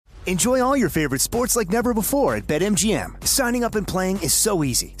Enjoy all your favorite sports like never before at BetMGM. Signing up and playing is so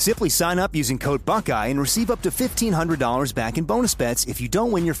easy. Simply sign up using code Buckeye and receive up to $1,500 back in bonus bets if you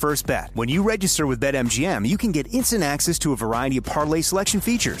don't win your first bet. When you register with BetMGM, you can get instant access to a variety of parlay selection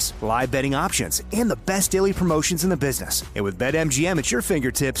features, live betting options, and the best daily promotions in the business. And with BetMGM at your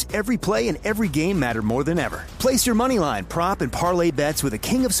fingertips, every play and every game matter more than ever. Place your moneyline, prop, and parlay bets with the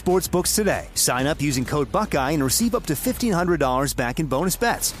king of sportsbooks today. Sign up using code Buckeye and receive up to $1,500 back in bonus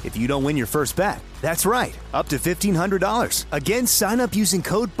bets if you don't win your first bet. That's right, up to $1,500. Again, sign up using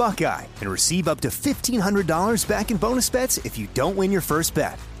code Buckeye and receive up to $1,500 back in bonus bets if you don't win your first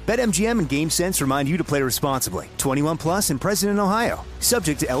bet. BetMGM and GameSense remind you to play responsibly. 21 plus and present in Ohio.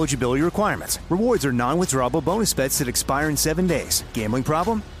 Subject to eligibility requirements. Rewards are non-withdrawable bonus bets that expire in 7 days. Gambling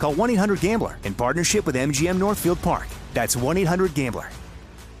problem? Call 1-800-GAMBLER in partnership with MGM Northfield Park. That's 1-800-GAMBLER.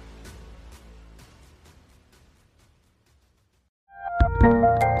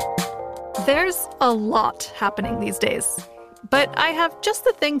 There's a lot happening these days, but I have just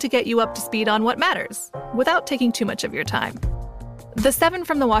the thing to get you up to speed on what matters without taking too much of your time. The 7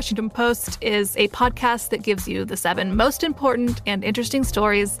 from the Washington Post is a podcast that gives you the 7 most important and interesting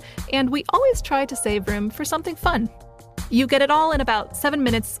stories, and we always try to save room for something fun. You get it all in about 7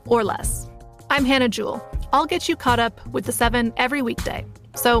 minutes or less. I'm Hannah Jewell. I'll get you caught up with the 7 every weekday.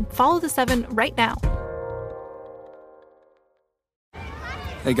 So follow the 7 right now.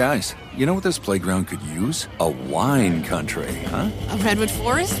 Hey guys, you know what this playground could use? A wine country, huh? A redwood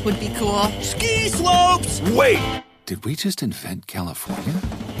forest would be cool. Ski slopes! Wait! Did we just invent California?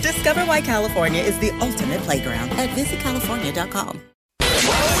 Discover why California is the ultimate playground at visitcalifornia.com.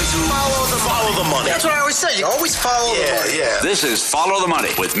 Always follow the money. That's what I always say. You always follow the money. Yeah. This is Follow the Money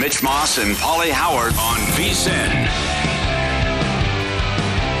with Mitch Moss and Paulie Howard on VSiN.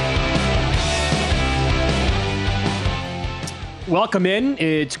 Welcome in.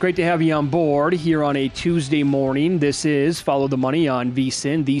 It's great to have you on board here on a Tuesday morning. This is Follow the Money on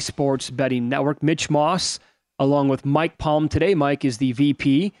VSiN, the Sports Betting Network. Mitch Moss, along with Mike Palm today. Mike is the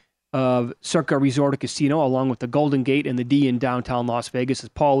VP of Circa Resort and Casino, along with the Golden Gate and the D in downtown Las Vegas, as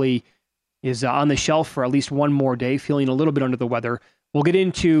Paulie is on the shelf for at least one more day, feeling a little bit under the weather. We'll get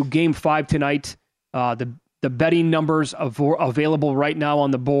into Game 5 tonight. The betting numbers available right now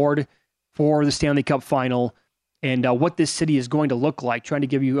on the board for the Stanley Cup Final, and what this city is going to look like, trying to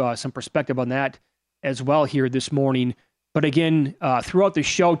give you some perspective on that as well here this morning. But again, throughout the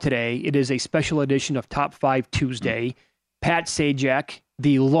show today, it is a special edition of Top 5 Tuesday. Pat Sajak,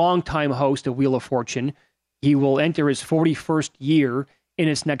 the longtime host of Wheel of Fortune, he will enter his 41st year in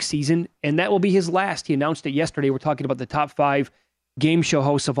his next season, and that will be his last. He announced it yesterday. We're talking about the top 5 game show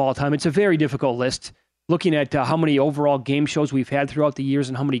hosts of all time. It's a very difficult list, looking at how many overall game shows we've had throughout the years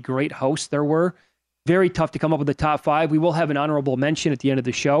and how many great hosts there were. Very tough to come up with the top 5. We will have an honorable mention at the end of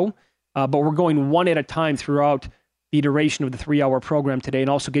the show, but we're going one at a time throughout the duration of the 3-hour program today, and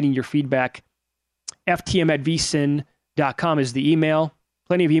also getting your feedback. ftm@vsin.com is the email.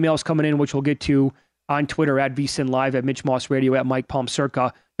 Plenty of emails coming in, which we'll get to on Twitter at VSiN Live, at Mitch Moss Radio, at Mike Palm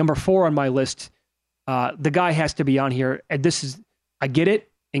Circa. Number 4 on my list, the guy has to be on here. And this is, I get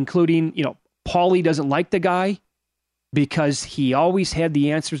it, including, Paulie doesn't like the guy because he always had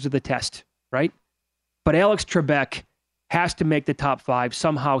the answers to the test, right? But Alex Trebek has to make the top 5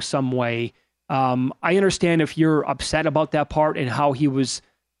 somehow, some way. I understand if you're upset about that part and how he was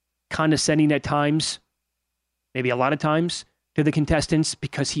condescending at times, maybe a lot of times, to the contestants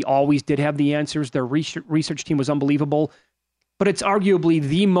because he always did have the answers. Their research team was unbelievable. But it's arguably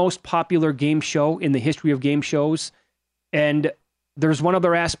the most popular game show in the history of game shows. And there's one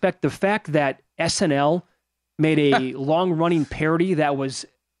other aspect, the fact that SNL made a long-running parody that was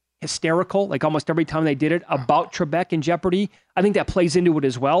hysterical, like almost every time they did it, about Trebek and Jeopardy. I think that plays into it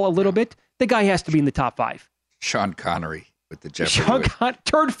as well a little bit. The guy has to be in the top 5. Sean Connery with the Jeopardy.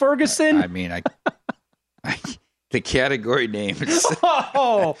 Turd Ferguson. I mean, the category names.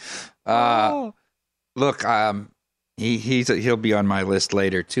 Look, he'll be on my list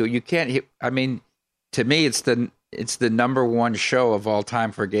later too. You can't. To me, it's the number one show of all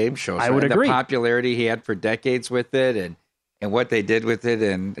time for game shows. I would agree. The popularity he had for decades with it, and what they did with it,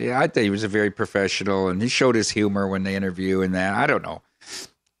 and I think he was a very professional, and he showed his humor when they interview and that. I don't know.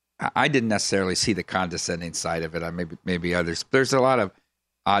 I didn't necessarily see the condescending side of it. Maybe others. There's a lot of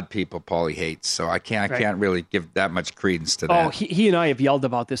odd people Paulie hates, so I can't really give that much credence to that. Oh, he and I have yelled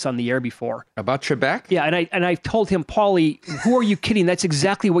about this on the air before. About Trebek? Yeah, and I've told him, Paulie, who are you kidding? That's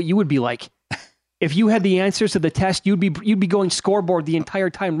exactly what you would be like. If you had the answers to the test, you'd be going scoreboard the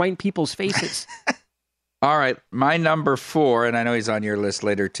entire time, right in people's faces. All right, my number 4, and I know he's on your list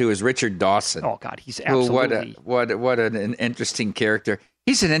later too, is Richard Dawson. Oh God, he's absolutely what an interesting character.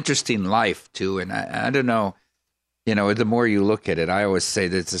 he's an interesting life too. And I don't know, the more you look at it, I always say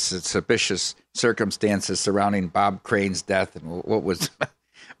that there's suspicious circumstances surrounding Bob Crane's death and what was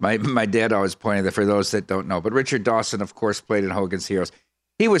my dad always pointed that for those that don't know. But Richard Dawson, of course, played in Hogan's Heroes.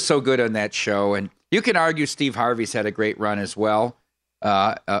 He was so good on that show, and you can argue Steve Harvey's had a great run as well.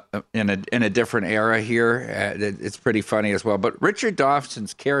 In a different era here, it's pretty funny as well. But Richard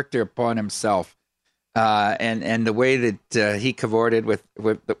Dawson's character upon himself, and the way that he cavorted with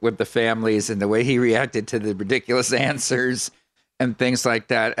the families, and the way he reacted to the ridiculous answers and things like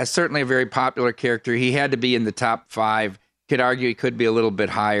that, is certainly a very popular character. He had to be in the top 5. Could argue he could be a little bit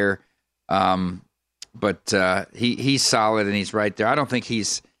higher, but he's solid and he's right there. I don't think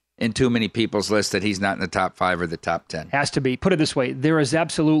he's in too many people's list that he's not in the top 5 or the top 10. Has to be. Put it this way, there is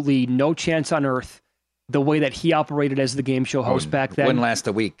absolutely no chance on earth the way that he operated as the game show host back then. Wouldn't last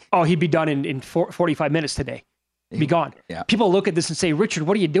a week. Oh, he'd be done in 45 minutes today. He'd be gone. Yeah. People look at this and say, Richard,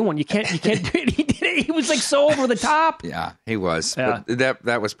 what are you doing? You can't do it. He did it. He was like so over the top. Yeah, he was. Yeah. But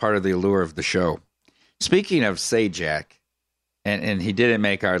that was part of the allure of the show. Speaking of Sajak, and he didn't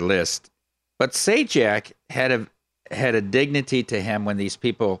make our list, but Sajak had a dignity to him when these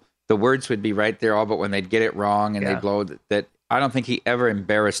people, the words would be right there, all but when they'd get it wrong and they'd blow that. I don't think he ever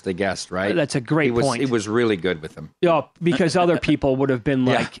embarrassed the guest, right? That's a great point. He was really good with them. Yeah, because other people would have been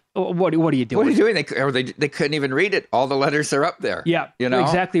like, what are you doing? What are you doing? They couldn't even read it. All the letters are up there. Yeah,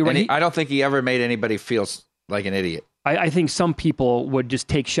 exactly right. And I don't think he ever made anybody feel like an idiot. I think some people would just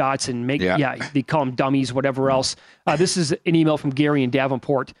take shots and they call them dummies, whatever else. This is an email from Gary in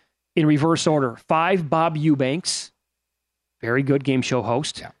Davenport in reverse order. 5, Bob Eubanks, very good game show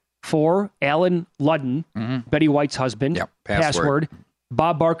host. Yeah. 4, Alan Ludden, Betty White's husband. Yep. Password.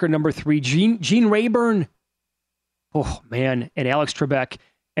 Bob Barker, number 3, Gene Rayburn. Oh, man. And Alex Trebek.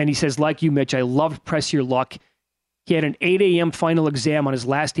 And he says, like you, Mitch, I loved Press Your Luck. He had an 8 a.m. final exam on his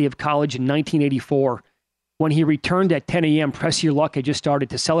last day of college in 1984. When he returned at 10 a.m., Press Your Luck had just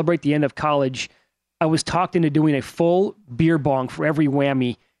started. To celebrate the end of college, I was talked into doing a full beer bong for every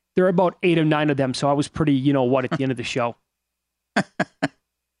whammy. There are about 8 or 9 of them, so I was pretty, at the end of the show.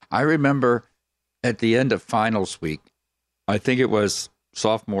 I remember at the end of finals week, I think it was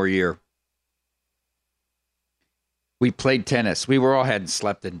sophomore year, we played tennis. We were all hadn't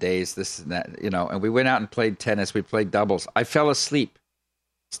slept in days, this and that, and we went out and played tennis. We played doubles. I fell asleep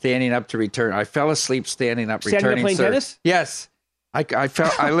standing up to return. I fell asleep standing up, returning. Playing tennis? Yes. I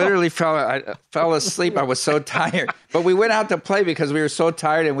literally fell asleep. I was so tired. But we went out to play because we were so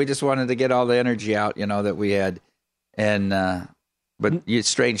tired and we just wanted to get all the energy out, that we had. And but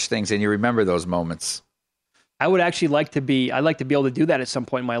strange things, and you remember those moments. I would actually like to be able to do that at some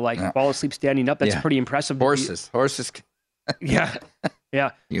point in my life. Yeah. Fall asleep standing up. That's pretty impressive. Horses. Yeah.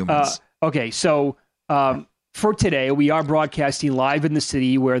 Humans. Okay, so for today, we are broadcasting live in the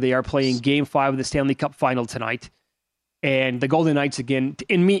city where they are playing Game 5 of the Stanley Cup Final tonight. And the Golden Knights, again,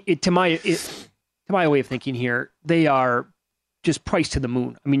 to my way of thinking here, they are just priced to the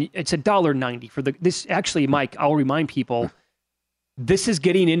moon. I mean, it's $1.90 for this. Actually, Mike, I'll remind people, this is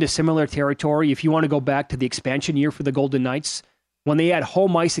getting into similar territory. If you want to go back to the expansion year for the Golden Knights, when they had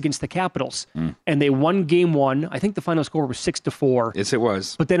home ice against the Capitals, and they won Game 1, I think the final score was 6-4. Yes, it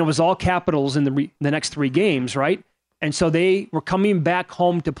was. But then it was all Capitals in the next 3 games, right? And so they were coming back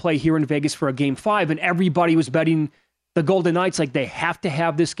home to play here in Vegas for a Game 5, and everybody was betting the Golden Knights like they have to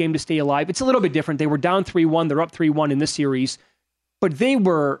have this game to stay alive. It's a little bit different. They were down 3-1. They're up 3-1 in this series. But they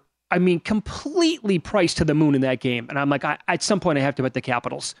were, completely priced to the moon in that game. And I'm like, at some point, I have to bet the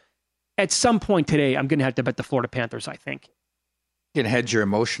Capitals. At some point today, I'm going to have to bet the Florida Panthers, I think. You can hedge your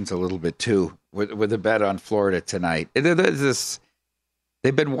emotions a little bit, too, with a bet on Florida tonight. They've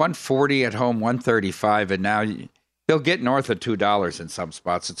been 140 at home, 135, and now they'll get north of $2 in some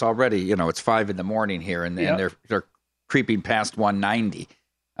spots. It's already, it's 5 a.m. here, and they're creeping past 190.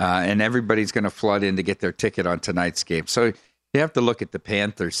 And everybody's going to flood in to get their ticket on tonight's game. So you have to look at the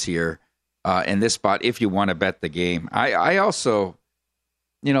Panthers here in this spot if you want to bet the game. I also,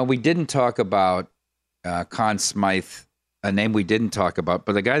 we didn't talk about Conn Smythe, a name we didn't talk about,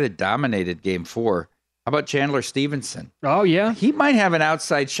 but the guy that dominated Game 4. How about Chandler Stevenson? Oh, yeah. He might have an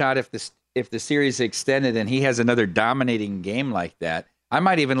outside shot if the series extended and he has another dominating game like that. I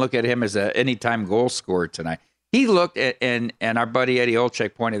might even look at him as an anytime goal scorer tonight. He looked at, and our buddy Eddie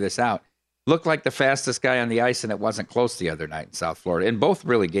Olczyk pointed this out, looked like the fastest guy on the ice, and it wasn't close the other night in South Florida. In both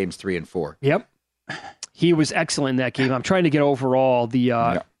really games 3 and 4. Yep. He was excellent in that game. I'm trying to get overall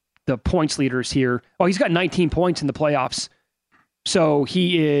the points leaders here. Oh, he's got 19 points in the playoffs. So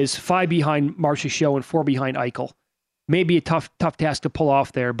he is 5 behind Marcia Show and 4 behind Eichel. Maybe a tough task to pull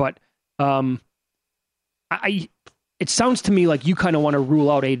off there, but it sounds to me like you kind of want to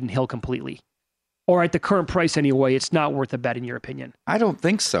rule out Adin Hill completely. Or at the current price anyway, it's not worth a bet in your opinion. I don't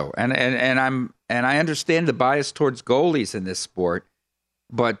think so. And I understand the bias towards goalies in this sport,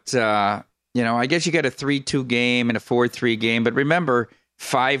 but I guess you got a 3-2 game and a 4-3 game. But remember,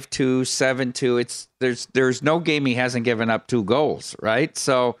 5-2, 7-2. There's no game he hasn't given up 2 goals, right?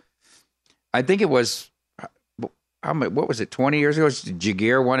 So I think it was. What was it, 20 years ago?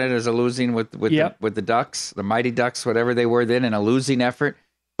 Jaguar won it as a losing with the Ducks, the Mighty Ducks, whatever they were then, in a losing effort.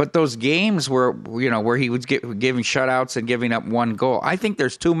 But those games where he was giving shutouts and giving up 1 goal, I think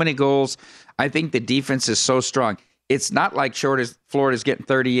there's too many goals. I think the defense is so strong. It's not like Florida's getting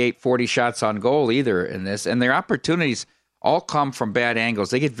 38, 40 shots on goal either in this. And their opportunities all come from bad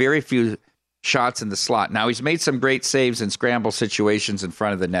angles. They get very few shots in the slot. Now, he's made some great saves in scramble situations in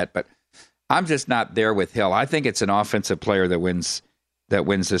front of the net, but I'm just not there with Hill. I think it's an offensive player that wins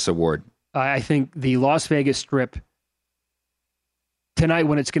this award. I think the Las Vegas Strip tonight,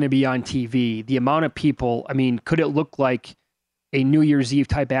 when it's going to be on TV, the amount of people, I mean, could it look like a New Year's Eve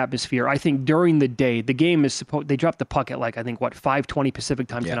type atmosphere? I think during the day, the game is they dropped the puck at 5:20 Pacific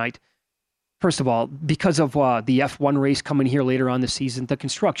time tonight. First of all, because of the F1 race coming here later on this season, the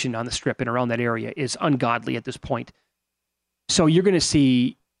construction on the Strip and around that area is ungodly at this point. So you're going to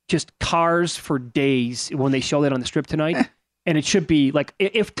see just cars for days when they show that on the Strip tonight. And it should be like, do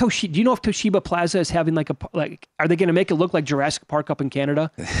you know if Toshiba Plaza is having are they going to make it look like Jurassic Park up in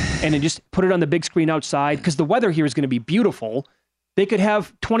Canada and then just put it on the big screen outside? Because the weather here is going to be beautiful. They could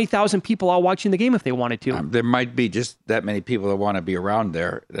have 20,000 people all watching the game if they wanted to. There might be just that many people that want to be around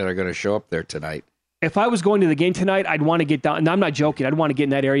there that are going to show up there tonight. If I was going to the game tonight, I'd want to get down, and I'm not joking, I'd want to get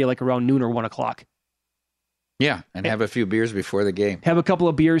in that area like around noon or 1 o'clock. Yeah, and have a few beers before the game. Have a couple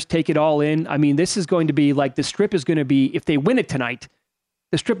of beers, take it all in. I mean, this is going to be like, the Strip is going to be, if they win it tonight,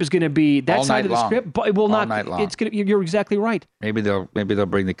 the Strip is going to be that all side of the long. Strip, but it will all not. Night long. It's going to. You're exactly right. Maybe they'll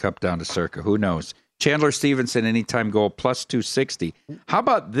bring the cup down to Circa. Who knows? Chandler Stevenson anytime goal plus 260. How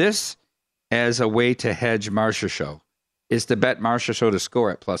about this as a way to hedge Marcia Show? Is to bet Marcia Show to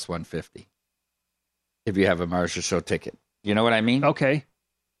score at plus 150. If you have a Marcia Show ticket, you know what I mean? Okay.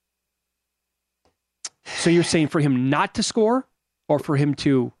 So you're saying for him not to score, or for him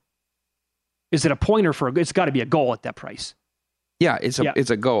to? Is it a pointer for? It's got to be a goal at that price. Yeah, it's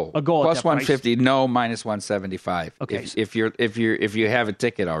a goal. A goal plus at that 150. price. No, minus 175. Okay. If you have a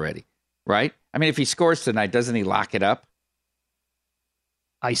ticket already, right? I mean, if he scores tonight, doesn't he lock it up?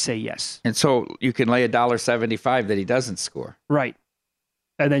 I say yes. And so you can lay $1.75 that he doesn't score. Right.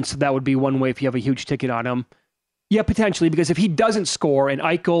 And then so that would be one way if you have a huge ticket on him. Yeah, potentially, because if he doesn't score and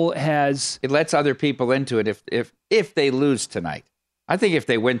Eichel has... It lets other people into it if they lose tonight. I think if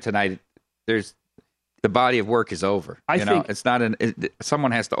they win tonight, the body of work is over. It's not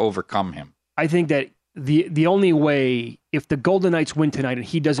someone has to overcome him. I think that the only way, if the Golden Knights win tonight and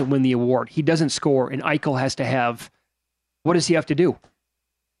he doesn't win the award, he doesn't score, and Eichel has to have... What does he have to do?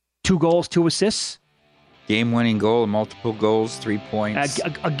 2 goals, 2 assists? Game-winning goal, multiple goals, 3 points.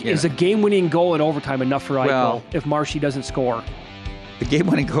 Is a game-winning goal in overtime enough for Eichel if Marshy doesn't score? The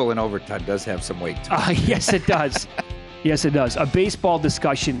game-winning goal in overtime does have some weight to it. Yes, it does. Yes, it does. A baseball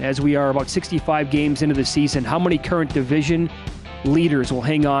discussion as we are about 65 games into the season. How many current division leaders will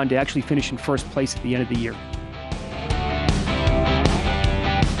hang on to actually finish in first place at the end of the year?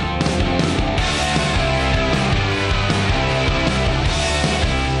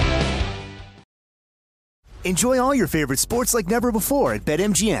 Enjoy all your favorite sports like never before at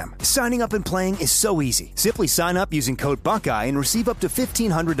BetMGM. Signing up and playing is so easy. Simply sign up using code Buckeye and receive up to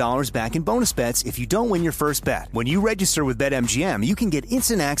 $1,500 back in bonus bets if you don't win your first bet. When you register with BetMGM, you can get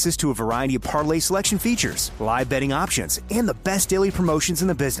instant access to a variety of parlay selection features, live betting options, and the best daily promotions in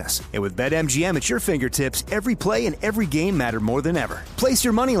the business. And with BetMGM at your fingertips, every play and every game matter more than ever. Place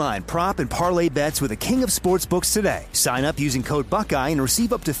your moneyline, prop, and parlay bets with the king of sportsbooks today. Sign up using code Buckeye and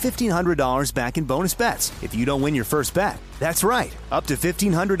receive up to $1,500 back in bonus bets if you don't win your first bet. That's right, up to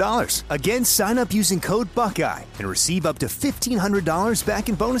 $1,500. Again, sign up using code Buckeye and receive up to $1,500 back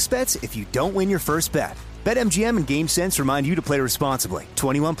in bonus bets if you don't win your first bet. BetMGM and GameSense remind you to play responsibly.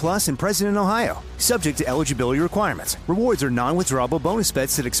 21 plus and present in Ohio. Subject to eligibility requirements. Rewards are non-withdrawable bonus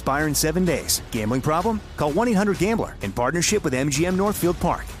bets that expire in 7 days. Gambling problem? Call 1-800-GAMBLER in partnership with MGM Northfield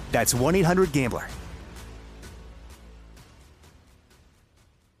Park. That's 1-800-GAMBLER.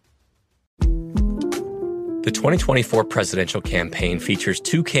 The 2024 presidential campaign features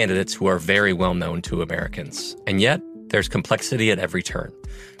 2 candidates who are very well known to Americans. And yet, there's complexity at every turn.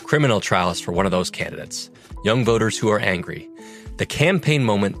 Criminal trials for one of those candidates. Young voters who are angry. The Campaign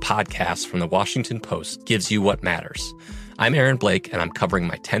Moment podcast from the Washington Post gives you what matters. I'm Aaron Blake, and I'm covering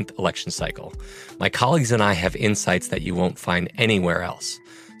my 10th election cycle. My colleagues and I have insights that you won't find anywhere else.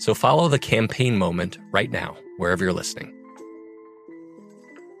 So follow the campaign moment right now, wherever you're listening.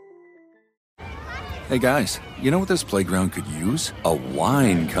 Hey guys, you know what this playground could use? A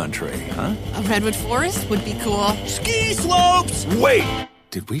wine country, huh? A redwood forest would be cool. Ski slopes! Wait!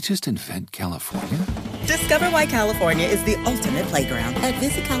 Did we just invent California? Discover why California is the ultimate playground at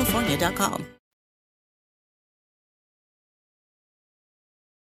visitcalifornia.com.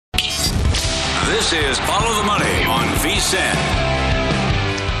 This is Follow the Money on VSiN.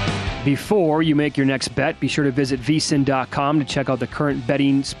 Before you make your next bet, be sure to visit vsin.com to check out the current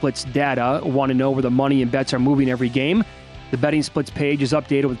betting splits data. Want to know where the money and bets are moving every game? The betting splits page is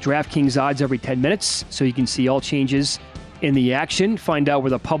updated with DraftKings odds every 10 minutes, so you can see all changes in the action. Find out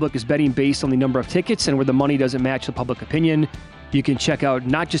where the public is betting based on the number of tickets and where the money doesn't match the public opinion. You can check out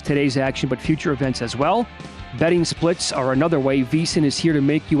not just today's action, but future events as well. Betting splits are another way. VSiN is here to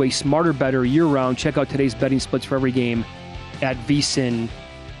make you a smarter bettor year-round. Check out today's betting splits for every game at vsin.com.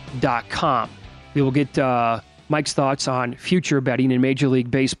 We will get Mike's thoughts on future betting in Major League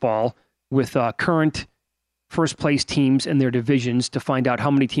Baseball with current first-place teams in their divisions to find out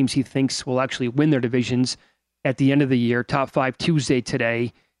how many teams he thinks will actually win their divisions at the end of the year. Top 5 Tuesday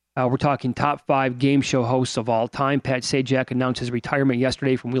today. We're talking top 5 game show hosts of all time. Pat Sajak announced his retirement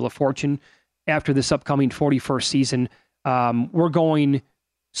yesterday from Wheel of Fortune after this upcoming 41st season. We're going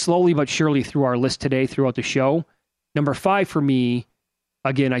slowly but surely through our list today throughout the show. Number 5 for me,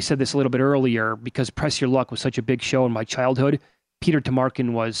 again, I said this a little bit earlier, because Press Your Luck was such a big show in my childhood. Peter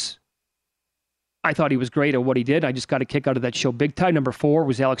Tomarken I thought he was great at what he did. I just got a kick out of that show big time. Number 4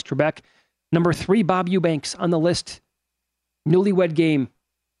 was Alex Trebek. Number 3, Bob Eubanks on the list. Newlywed Game.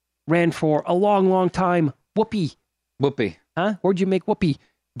 Ran for a long, long time. Whoopi. Huh? Where'd you make Whoopi?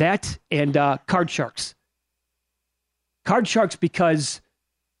 That and Card Sharks. Card Sharks, because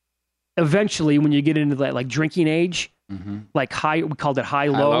eventually when you get into that like drinking age, like high, we called it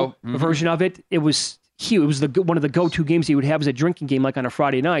high-low version of it. It was huge. It was one of the go-to games you would have as a drinking game, like on a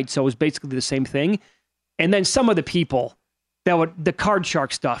Friday night. So it was basically the same thing. And then some of the people the Card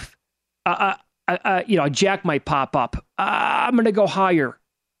Shark stuff, Jack might pop up. I'm going to go higher.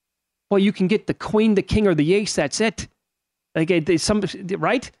 Well, you can get the queen, the king, or the ace. That's it.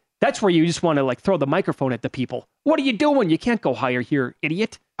 Right? That's where you just want to like throw the microphone at the people. What are you doing? You can't go higher here,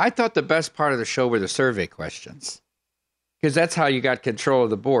 idiot. I thought the best part of the show were the survey questions. Because that's how you got control of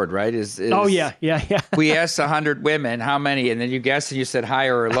the board, right? Oh, yeah. We asked 100 women how many, and then you guessed and you said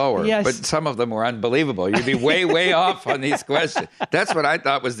higher or lower. Yes. But some of them were unbelievable. You'd be way, way off on these questions. That's what I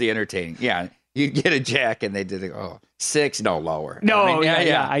thought was the entertaining. Yeah, you get a jack, and they did 6, no lower. No,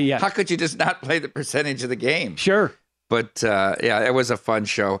 yeah. How could you just not play the percentage of the game? Sure. But, it was a fun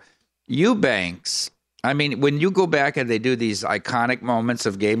show. Eubanks, I mean, when you go back and they do these iconic moments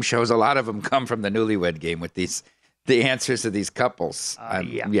of game shows, a lot of them come from the Newlywed Game with the answers to these couples.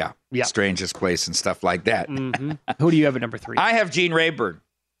 Strangest Place and stuff like that. Mm-hmm. Who do you have at number 3? I have Gene Rayburn,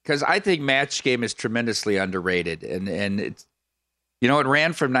 because I think Match Game is tremendously underrated. And it's, it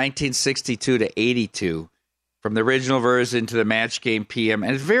ran from 1962 to 82, from the original version to the Match Game PM.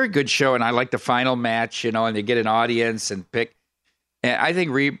 And it's a very good show. And I like the final match, and they get an audience and pick. And I think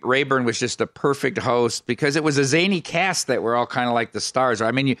Rayburn was just a perfect host, because it was a zany cast that were all kind of like the stars.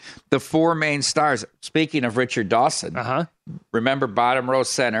 I mean, the 4 main stars, speaking of Richard Dawson, remember bottom row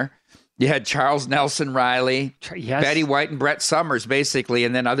center, you had Charles Nelson Riley, Betty White, and Brett Summers, basically,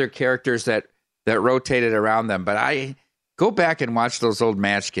 and then other characters that rotated around them. But I go back and watch those old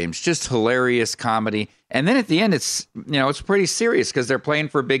Match Games, just hilarious comedy. And then at the end, it's pretty serious, because they're playing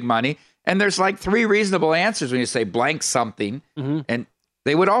for big money. And there's like 3 reasonable answers when you say blank something. Mm-hmm. And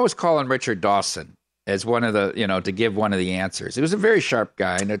they would always call on Richard Dawson as one of the, to give one of the answers. He was a very sharp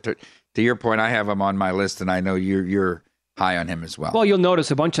guy. And to your point, I have him on my list, and I know you're high on him as well. Well, you'll notice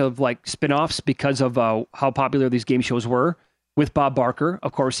a bunch of like spinoffs because of how popular these game shows were with Bob Barker.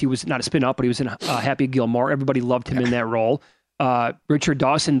 Of course, he was not a spinoff, but he was in Happy Gilmore. Everybody loved him in that role. Richard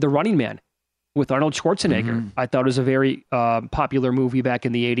Dawson, The Running Man with Arnold Schwarzenegger. Mm-hmm. I thought it was a very popular movie back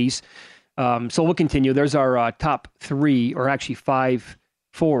in the 80s. So we'll continue. There's our top 3, or actually 5,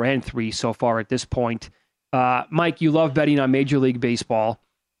 4, and 3 so far at this point. Mike, you love betting on Major League Baseball.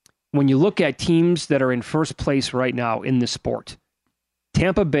 When you look at teams that are in first place right now in the sport,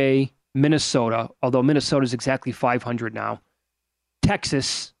 Tampa Bay, Minnesota, although Minnesota is exactly 500 now.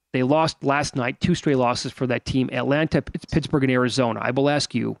 Texas, they lost last night, 2 straight losses for that team. Atlanta, Pittsburgh, and Arizona. I will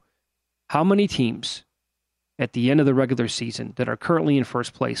ask you, how many teams at the end of the regular season that are currently in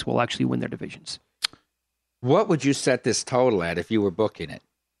first place will actually win their divisions? What would you set this total at if you were booking it?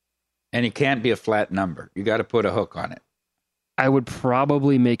 And it can't be a flat number. You got to put a hook on it. I would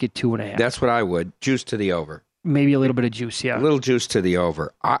probably make it 2.5. That's what I would. Juice to the over. Maybe a little bit of juice, yeah. A little juice to the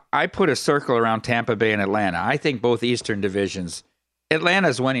over. I put a circle around Tampa Bay and Atlanta. I think both Eastern divisions,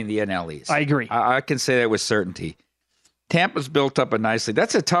 Atlanta's winning the NL East. I agree. I can say that with certainty. Tampa's built up nicely.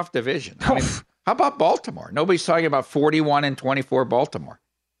 That's a tough division. I mean, how about Baltimore? Nobody's talking about 41-24 Baltimore.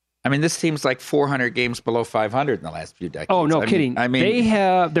 I mean, this team's like 400 games below 500 in the last few decades. Oh, no kidding. I mean,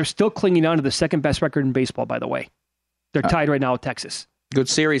 they're still clinging on to the second best record in baseball, by the way. They're tied right now with Texas. Good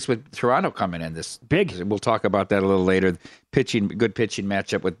series with Toronto coming in this. Big. We'll talk about that a little later. Good pitching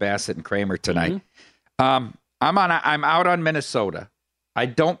matchup with Bassett and Kramer tonight. I'm out on Minnesota. I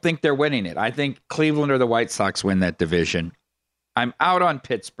don't think they're winning it. I think Cleveland or the White Sox win that division. I'm out on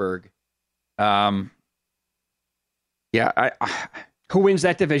Pittsburgh. Who wins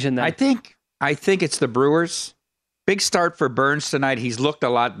that division then? I think it's the Brewers. Big start for Burns tonight. He's looked a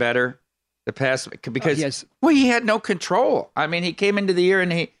lot better the past because he had no control. I mean, he came into the year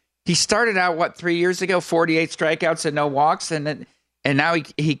and he started out 3 years ago, 48 strikeouts and no walks, and now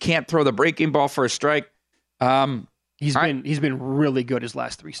he can't throw the breaking ball for a strike. He's been really good his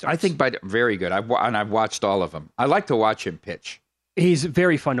last 3 starts. I think very good. I've watched all of them. I like to watch him pitch. He's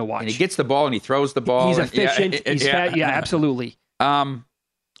very fun to watch. And he gets the ball and he throws the ball. He's efficient. He's fat. Yeah, absolutely.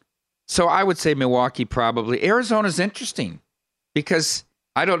 So I would say Milwaukee probably. Arizona's interesting because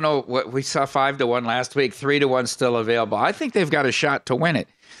I don't know what we saw 5-1 last week, 3-1 still available. I think they've got a shot to win it.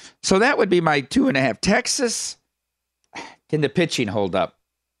 So that would be my 2.5. Texas, can the pitching hold up?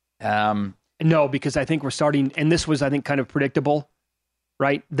 No, because I think we're starting, and this was, I think, kind of predictable,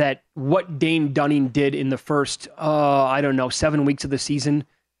 right? That what Dane Dunning did in the first, 7 weeks of the season,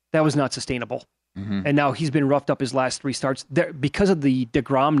 that was not sustainable. Mm-hmm. And now he's been roughed up his last 3 starts. Because of the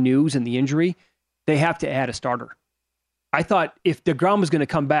DeGrom news and the injury, they have to add a starter. I thought if DeGrom was going to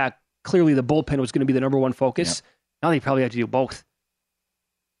come back, clearly the bullpen was going to be the number one focus. Yep. Now they probably have to do both.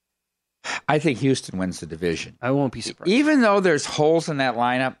 I think Houston wins the division. I won't be surprised. Even though there's holes in that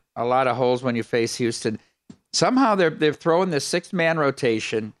lineup, a lot of holes when you face Houston, somehow they're throwing the 6-man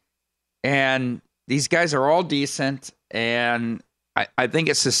rotation, and these guys are all decent, and I think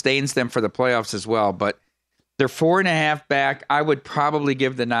it sustains them for the playoffs as well. But they're 4.5 back. I would probably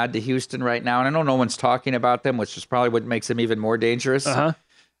give the nod to Houston right now, and I know no one's talking about them, which is probably what makes them even more dangerous. So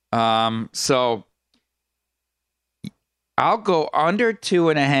I'll go under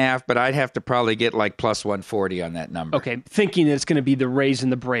 2.5, but I'd have to probably get like plus 140 on that number. Okay, thinking that it's going to be the Rays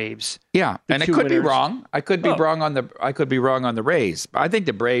and the Braves. Yeah, and it could be wrong. I could be wrong on the Rays. I think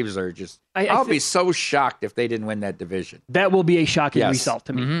the Braves are just. I'll be so shocked if they didn't win that division. That will be a shocking result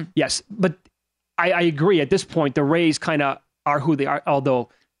to me. Mm-hmm. Yes, but I agree. At this point, the Rays kind of are who they are. Although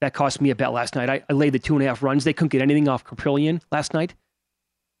that cost me a bet last night. I laid the 2.5 runs. They couldn't get anything off Caprillion last night,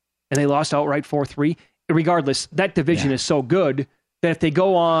 and they lost outright 4-3. Regardless, that division is so good that if they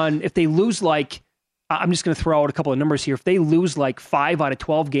lose I'm just going to throw out a couple of numbers here. If they lose 5 out of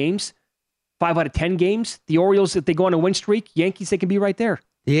 12 games, 5 out of 10 games, the Orioles, if they go on a win streak, Yankees, they can be right there.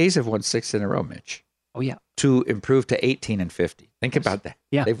 The A's have won 6 in a row, Mitch. Oh, yeah. To improve to 18-50. Think about that.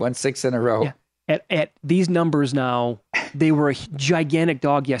 Yeah. They've won 6 in a row. Yeah. At these numbers now, they were a gigantic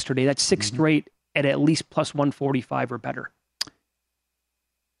dog yesterday. That's 6 straight at least plus 145 or better.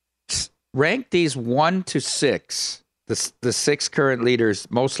 Rank these 1 to 6, the 6 current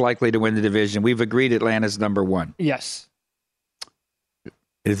leaders most likely to win the division. We've agreed Atlanta's number 1. Yes.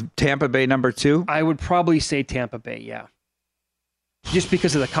 Is Tampa Bay number 2? I would probably say Tampa Bay, yeah. Just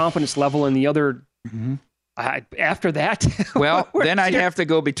because of the confidence level and the other. Mm-hmm. After that. Well, then I'd have to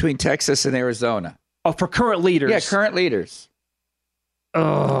go between Texas and Arizona. Oh, for current leaders. Yeah, current leaders.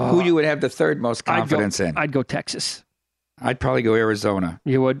 Who you would have the third most confidence in? I'd go Texas. I'd probably go Arizona.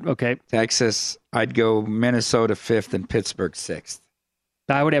 You would? Okay. Texas. I'd go Minnesota 5th and Pittsburgh 6th.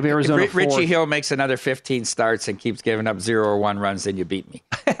 I would have Arizona 4th. Richie Hill makes another 15 starts and keeps giving up 0 or 1 runs, then you beat me.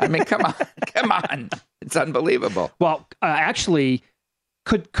 I mean, come on. It's unbelievable. Well, actually,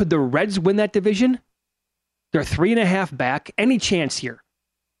 could the Reds win that division? They're 3.5 back. Any chance here?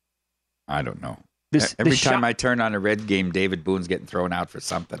 I don't know. Every time I turn on a Red game, David Boone's getting thrown out for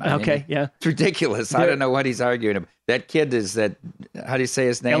something. It's ridiculous. I don't know what he's arguing about. That kid is that, how do you say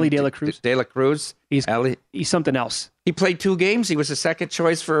his name? Ellie De La Cruz. De La Cruz. He's something else. He played 2 games. He was the second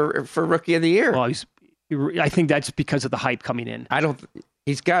choice for Rookie of the Year. Well, I think that's because of the hype coming in.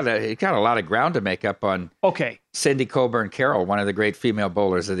 He's got a lot of ground to make up on. Okay. Cindy Coburn Carroll, one of the great female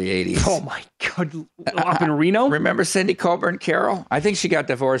bowlers of the 80s. Oh, my God. Up in Reno? Remember Cindy Coburn Carroll? I think she got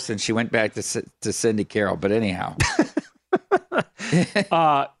divorced and she went back to Cindy Carroll, but anyhow.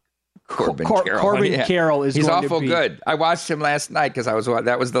 Corbin Carroll. Corbin Carroll is He's going awful to be good. I watched him last night because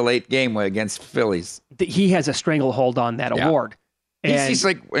that was the late game against Phillies. He has a stranglehold on that award. And he's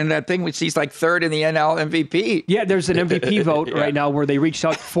like in that thing, which he's like third in the NL MVP. Yeah, there's an MVP vote right now where they reached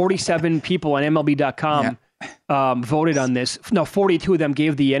out. 47 people on MLB.com voted on this. No, 42 of them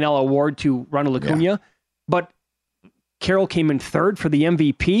gave the NL award to Ronald Acuna, but Carroll came in third for the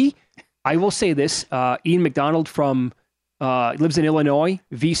MVP. I will say this: Ian McDonald from lives in Illinois.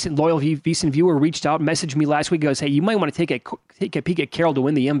 Loyal VSiN viewer reached out, messaged me last week. Goes, "Hey, you might want to take a peek at Carroll to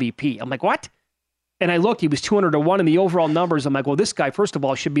win the MVP." I'm like, "What?" And I looked, he was 200-1 in the overall numbers. I'm like, well, this guy, first of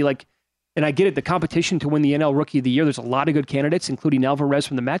all, should be like, and I get it, the competition to win the NL Rookie of the Year, there's a lot of good candidates, including Alvarez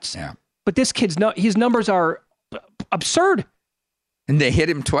from the Mets. Yeah. But this kid's, his numbers are absurd. And they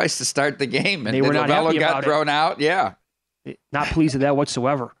hit him twice to start the game. And they were not happy got thrown out. Yeah. Not pleased with that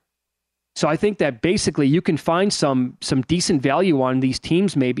whatsoever. So I think that basically you can find some decent value on these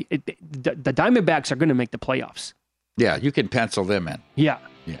teams maybe. The Diamondbacks are going to make the playoffs. Yeah, you can pencil them in. Yeah.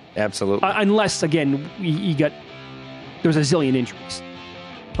 Yeah, absolutely. Unless, again, there's a zillion injuries.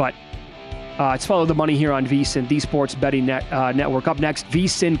 But it's Follow the Money here on VSiN, the Sports Betting Network. Up next,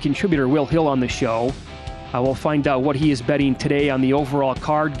 VSiN contributor Will Hill on the show. We'll find out what he is betting today on the overall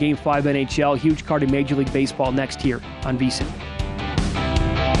card. Game 5 NHL, huge card in Major League Baseball next here on VSiN.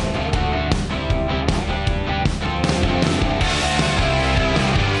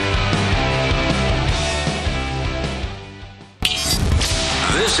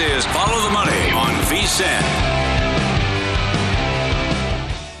 This is Follow the Money on VSiN.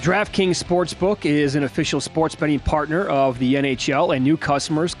 DraftKings Sportsbook is an official sports betting partner of the NHL, and new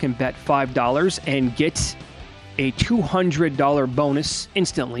customers can bet $5 and get a $200 bonus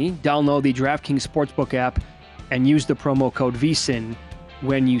instantly. Download the DraftKings Sportsbook app and use the promo code VSiN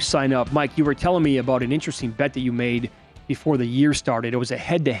when you sign up. Mike, you were telling me about an interesting bet that you made before the year started. It was a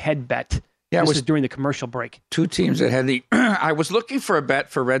head-to-head bet. Yeah, this was during the commercial break. Two teams that had the... I was looking for a bet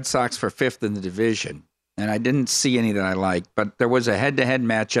for Red Sox for fifth in the division, and I didn't see any that I liked, but there was a head-to-head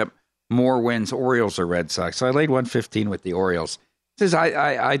matchup, more wins, Orioles or Red Sox. So I laid 115 with the Orioles. Says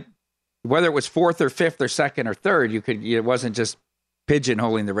I whether it was fourth or fifth or second or third, it wasn't just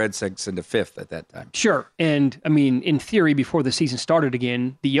pigeonholing the Red Sox into fifth at that time. Sure. And, I mean, in theory, before the season started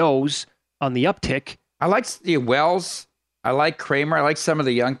again, the O's on the uptick. I like the Wells. I like Kramer. I like some of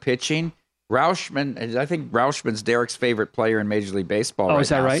the young pitching. Rauschman, I think Rauschman's Derek's favorite player in Major League Baseball right now. Oh, is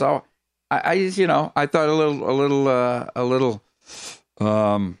that right? So I thought a little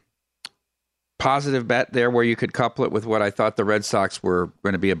positive bet there where you could couple it with what I thought the Red Sox were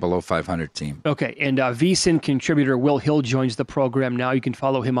going to be a below 500 team. Okay, and VSiN contributor Will Hill joins the program now. You can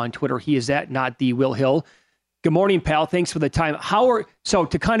follow him on Twitter. He is at Not the Will Hill. Good morning, pal. Thanks for the time. So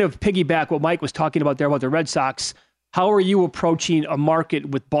to kind of piggyback what Mike was talking about there about the Red Sox, how are you approaching a market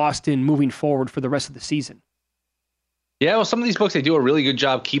with Boston moving forward for the rest of the season? Yeah, well, some of these books, they do a really good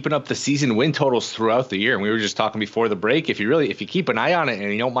job keeping up the season win totals throughout the year. And we were just talking before the break. If you keep an eye on it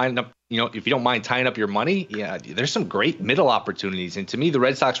and you don't mind, if you don't mind tying up your money, yeah, there's some great middle opportunities. And to me, the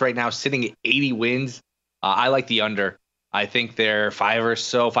Red Sox right now sitting at 80 wins. I like the under. I think they're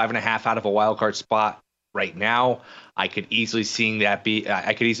 5.5 out of a wild card spot right now. I could easily see that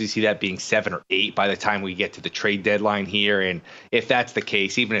being 7 or 8 by the time we get to the trade deadline here. And if that's the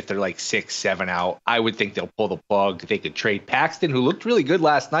case, even if they're like 6, 7 out, I would think they'll pull the plug. They could trade Paxton, who looked really good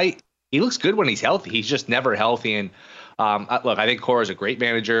last night. He looks good when he's healthy. He's just never healthy. And look, I think Cora is a great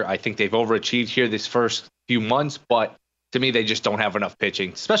manager. I think they've overachieved here this first few months, but to me, they just don't have enough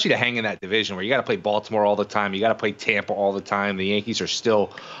pitching, especially to hang in that division where you got to play Baltimore all the time. You got to play Tampa all the time. The Yankees are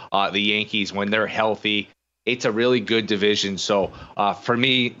still the Yankees when they're healthy. It's a really good division. So for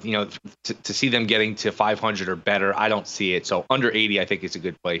me, to see them getting to 500 or better, I don't see it. So under 80, I think it's a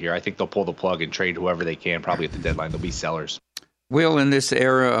good play here. I think they'll pull the plug and trade whoever they can. Probably at the deadline, they'll be sellers. Will, in this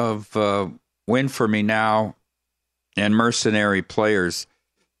era of win for me now and mercenary players,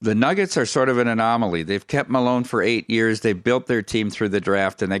 the Nuggets are sort of an anomaly. They've kept Malone for 8 years. They built their team through the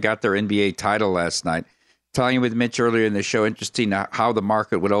draft, and they got their NBA title last night. Talking with Mitch earlier in the show, interesting how the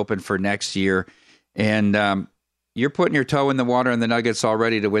market would open for next year. And you're putting your toe in the water in the Nuggets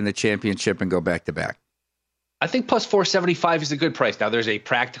already to win the championship and go back-to-back. I think plus 475 is a good price. Now, there's a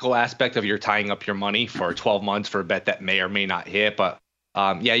practical aspect of you're tying up your money for 12 months for a bet that may or may not hit. But,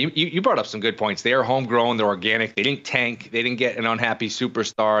 you brought up some good points. They are homegrown. They're organic. They didn't tank. They didn't get an unhappy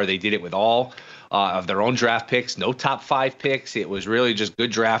superstar. They did it with all of their own draft picks, no top 5 picks. It was really just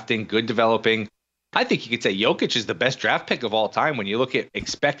good drafting, good developing. I think you could say Jokic is the best draft pick of all time. When you look at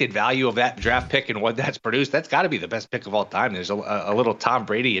expected value of that draft pick and what that's produced, that's got to be the best pick of all time. There's a little Tom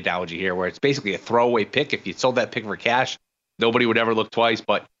Brady analogy here where it's basically a throwaway pick. If you sold that pick for cash, nobody would ever look twice.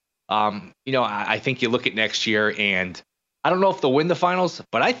 But I think you look at next year, and I don't know if they'll win the finals,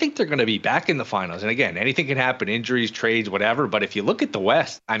 but I think they're going to be back in the finals. And again, anything can happen, injuries, trades, whatever. But if you look at the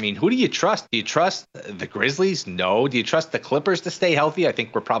West, I mean, who do you trust? Do you trust the Grizzlies? No. Do you trust the Clippers to stay healthy? I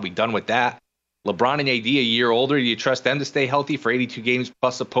think we're probably done with that. LeBron and AD a year older. Do you trust them to stay healthy for 82 games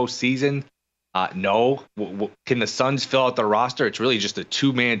plus a postseason? No. Can the Suns fill out their roster? It's really just a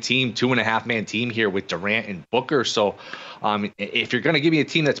 2-man team, 2.5-man team here with Durant and Booker. So if you're going to give me a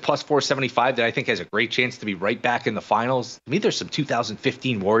team that's plus 475 that I think has a great chance to be right back in the finals, to me, there's some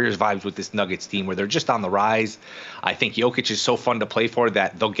 2015 Warriors vibes with this Nuggets team where they're just on the rise. I think Jokic is so fun to play for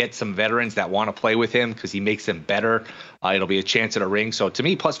that they'll get some veterans that want to play with him because he makes them better. It'll be a chance at a ring. So to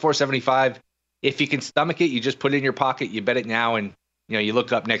me, plus 475, if you can stomach it, you just put it in your pocket, you bet it now, and you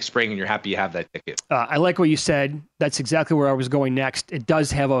look up next spring and you're happy you have that ticket. I like what you said. That's exactly where I was going next. It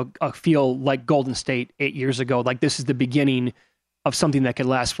does have a feel like Golden State 8 years ago. Like this is the beginning of something that could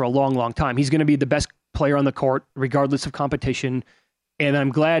last for a long, long time. He's going to be the best player on the court, regardless of competition. And I'm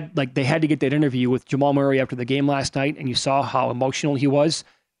glad they had to get that interview with Jamal Murray after the game last night, and you saw how emotional he was.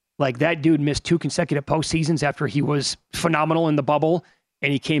 Like that dude missed 2 consecutive postseasons after he was phenomenal in the bubble.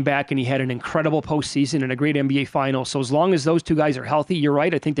 And he came back and he had an incredible postseason and a great NBA final. So as long as those 2 guys are healthy, you're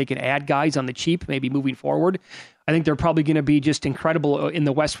right. I think they can add guys on the cheap, maybe moving forward. I think they're probably going to be just incredible in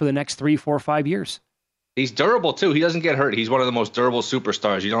the West for the next 3, 4, 5 years. He's durable too. He doesn't get hurt. He's one of the most durable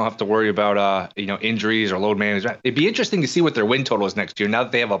superstars. You don't have to worry about injuries or load management. It'd be interesting to see what their win total is next year. Now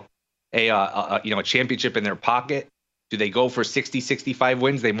that they have a championship in their pocket, do they go for 60, 65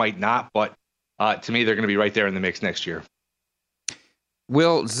 wins? They might not, but to me, they're going to be right there in the mix next year.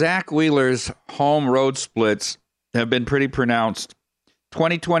 Will, Zach Wheeler's home-road splits have been pretty pronounced.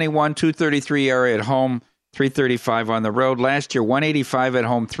 2021, 233 ERA at home, 335 on the road. Last year, 185 at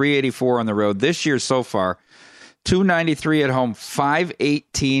home, 384 on the road. This year so far, 293 at home,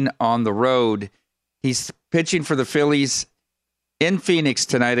 518 on the road. He's pitching for the Phillies in Phoenix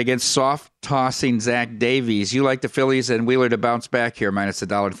tonight against soft-tossing Zach Davies. You like the Phillies and Wheeler to bounce back here, minus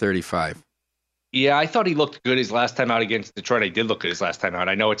 $1.35. Yeah, I thought he looked good his last time out against Detroit. He did look good his last time out.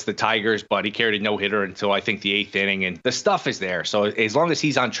 I know it's the Tigers, but he carried a no-hitter until I think the 8th inning, and the stuff is there. So as long as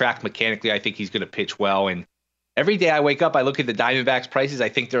he's on track mechanically, I think he's going to pitch well. And every day I wake up, I look at the Diamondbacks prices. I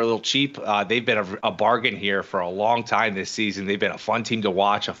think they're a little cheap. They've been a bargain here for a long time this season. They've been a fun team to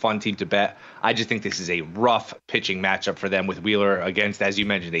watch, a fun team to bet. I just think this is a rough pitching matchup for them with Wheeler against, as you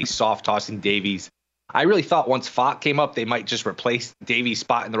mentioned, a soft-tossing Davies. I really thought once Fott came up, they might just replace Davies'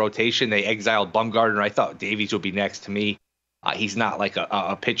 spot in the rotation. They exiled Bumgarner. I thought Davies would be next to me. He's not like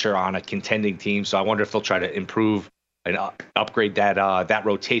a pitcher on a contending team, so I wonder if they'll try to improve and upgrade that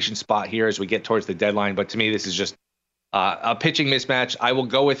rotation spot here as we get towards the deadline. But to me, this is just a pitching mismatch. I will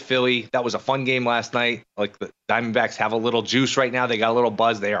go with Philly. That was a fun game last night. Like the Diamondbacks have a little juice right now. They got a little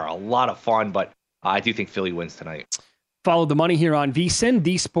buzz. They are a lot of fun, but I do think Philly wins tonight. Follow the money here on VSiN,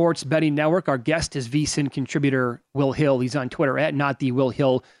 the Sports Betting Network. Our guest is VSiN contributor Will Hill. He's on Twitter at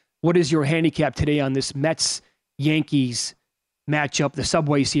 @NotTheWillHill. What is your handicap today on this Mets-Yankees matchup, the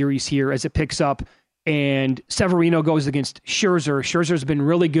Subway Series here as it picks up? And Severino goes against Scherzer. Scherzer's been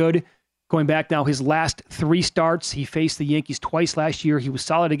really good. Going back now, his last 3 starts, he faced the Yankees twice last year. He was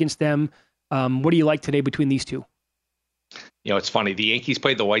solid against them. What do you like today between these two? It's funny. The Yankees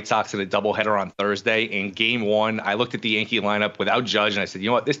played the White Sox in a doubleheader on Thursday. In game 1, I looked at the Yankee lineup without Judge, and I said, you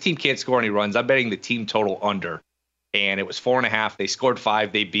know what? This team can't score any runs. I'm betting the team total under. And it was 4.5. They scored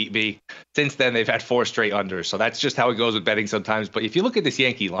 5. They beat me. Since then, they've had 4 straight unders. So that's just how it goes with betting sometimes. But if you look at this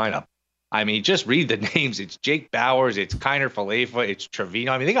Yankee lineup, I mean, just read the names. It's Jake Bauers. It's Kiner Falefa. It's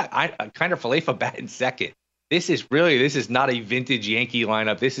Trevino. I mean, they got Kiner Falefa batting second. This is not a vintage Yankee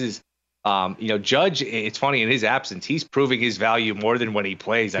lineup. This is Judge, it's funny, in his absence, he's proving his value more than when he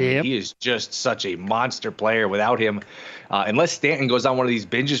plays. I mean, he is just such a monster player. Without him, unless Stanton goes on one of these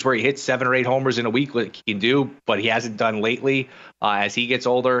binges where he hits 7 or 8 homers in a week, like he can do, but he hasn't done lately. As he gets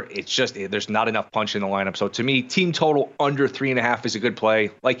older, it's just there's not enough punch in the lineup. So to me, team total under 3.5 is a good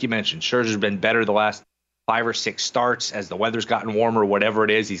play. Like you mentioned, Scherzer's been better the last 5 or 6 starts as the weather's gotten warmer, whatever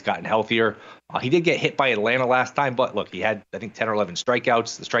it is, he's gotten healthier. He did get hit by Atlanta last time, but look, he had, I think, 10 or 11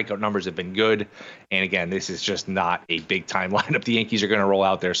 strikeouts. The strikeout numbers have been good. And again, this is just not a big-time lineup the Yankees are going to roll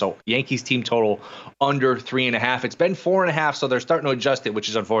out there. So Yankees team total under 3.5. It's been 4.5, so they're starting to adjust it, which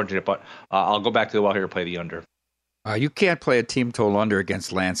is unfortunate. But I'll go back to the well here and play the under. You can't play a team total under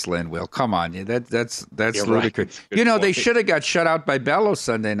against Lance Lynn, Will. Come on. That's ludicrous. Right. They should have got shut out by Bellows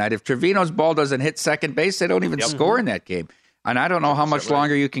Sunday night. If Trevino's ball doesn't hit second base, they don't even score in that game. And I don't know how much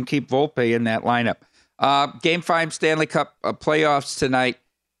longer you can keep Volpe in that lineup. Game 5 Stanley Cup playoffs tonight.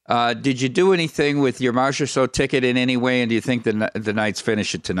 Did you do anything with your Marsh or So ticket in any way, and do you think the Knights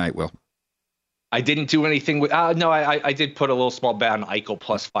finish it tonight, Will? I didn't do anything with. No, I did put a little small bet on Eichel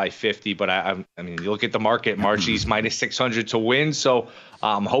plus 550, but I mean, you look at the market, Marchie's minus 600 to win, so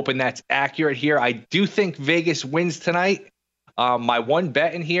I'm hoping that's accurate here. I do think Vegas wins tonight. My one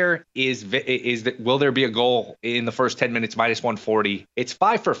bet in here is that will there be a goal in the first 10 minutes, minus 140. It's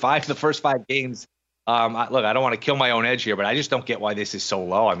 5 for 5 the first 5 games. Look, I don't want to kill my own edge here, but I just don't get why this is so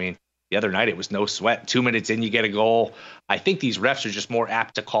low. I mean, the other night it was no sweat. 2 minutes in, you get a goal. I think these refs are just more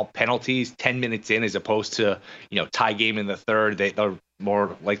apt to call penalties 10 minutes in as opposed to, tie game in the third. They're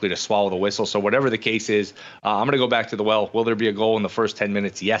more likely to swallow the whistle. So whatever the case is, I'm going to go back to the well. Will there be a goal in the first 10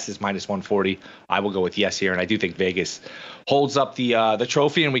 minutes? Yes is minus 140. I will go with yes here, and I do think Vegas holds up the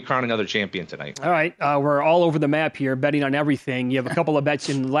trophy, and we crown another champion tonight. All right, we're all over the map here, betting on everything. You have a couple of bets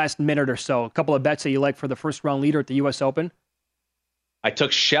in the last minute or so. A couple of bets that you like for the first-round leader at the U.S. Open? I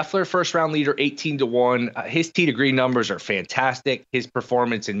took Scheffler, first-round leader, 18-1. His tee to green numbers are fantastic. His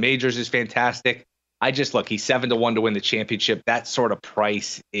performance in majors is fantastic. He's 7-1 to win the championship. That sort of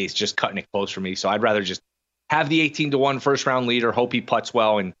price is just cutting it close for me. So I'd rather just have the 18-1 first-round leader, hope he putts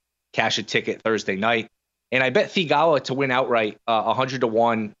well, and cash a ticket Thursday night. And I bet Theegala to win outright,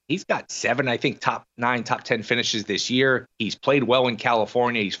 100-1. He's got 7, I think, top 9, top 10 finishes this year. He's played well in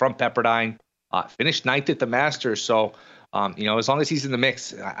California. He's from Pepperdine. Finished 9th at the Masters. So, as long as he's in the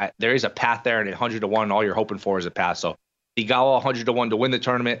mix, there is a path there. And at 100-1, all you're hoping for is a path. So Theegala 100-1 to win the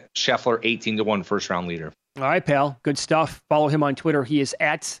tournament. Scheffler 18-1 first-round leader. All right, pal. Good stuff. Follow him on Twitter. He is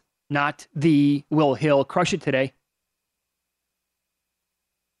at not the Will Hill. Crush it today.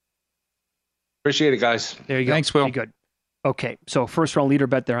 Appreciate it, guys. There you go. Thanks, Will. Very good. Okay, so first-round leader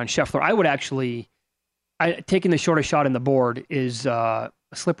bet there on Scheffler. I would actually, taking the shortest shot in the board is a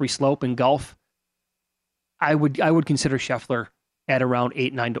slippery slope in golf. I would consider Scheffler at around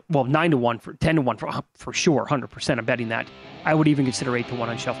 9-1 for 10-1 for sure, 100%. I'm betting that. I would even consider 8-1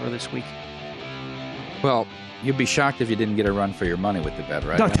 on Scheffler this week. Well, you'd be shocked if you didn't get a run for your money with the bet,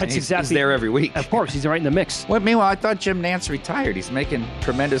 right? No, that's exactly. He's there every week. Of course, he's right in the mix. Well, meanwhile, I thought Jim Nantz retired. He's making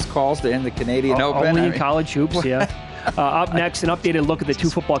tremendous calls to end the Canadian Open. Only in college hoops, yeah. Up next, an updated look at the 2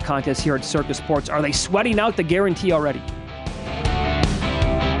 football contests here at Circus Sports. Are they sweating out the guarantee already?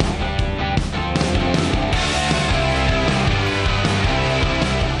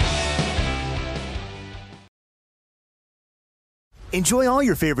 Enjoy all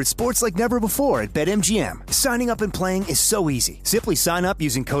your favorite sports like never before at BetMGM. Signing up and playing is so easy. Simply sign up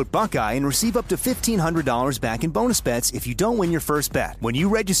using code Buckeye and receive up to $1,500 back in bonus bets if you don't win your first bet. When you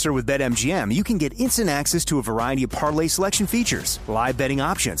register with BetMGM, you can get instant access to a variety of parlay selection features, live betting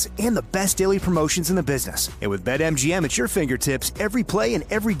options, and the best daily promotions in the business. And with BetMGM at your fingertips, every play and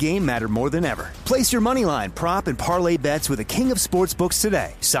every game matter more than ever. Place your moneyline, prop, and parlay bets with the king of sportsbooks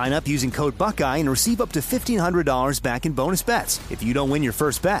today. Sign up using code Buckeye and receive up to $1,500 back in bonus bets if you don't win your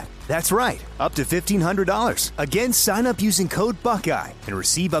first bet. That's right, up to $1,500. Again, sign up using code Buckeye and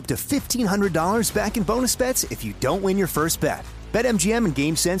receive up to $1,500 back in bonus bets if you don't win your first bet. BetMGM and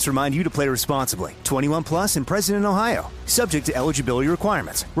GameSense remind you to play responsibly. 21 plus and present in Ohio. Subject to eligibility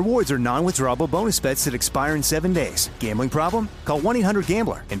requirements. Rewards are non-withdrawable bonus bets that expire in 7 days. Gambling problem? Call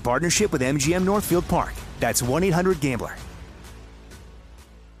 1-800-GAMBLER in partnership with MGM Northfield Park. That's 1-800-GAMBLER.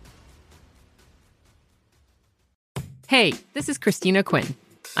 Hey, this is Christina Quinn.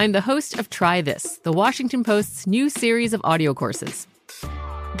 I'm the host of Try This, the Washington Post's new series of audio courses.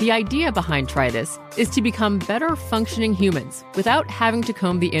 The idea behind Try This is to become better functioning humans without having to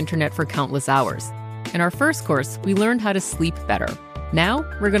comb the internet for countless hours. In our first course, we learned how to sleep better. Now,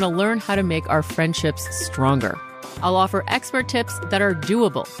 we're going to learn how to make our friendships stronger. I'll offer expert tips that are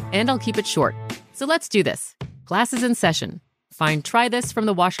doable, and I'll keep it short. So let's do this. Class is in session. Find Try This from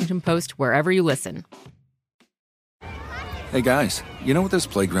the Washington Post wherever you listen. Hey guys, you know what this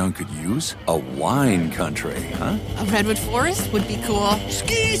playground could use? A wine country, huh? A redwood forest would be cool.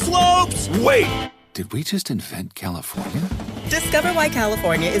 Ski slopes! Wait! Did we just invent California? Discover why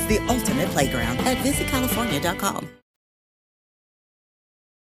California is the ultimate playground at visitcalifornia.com.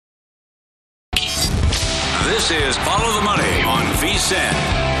 This is Follow the Money on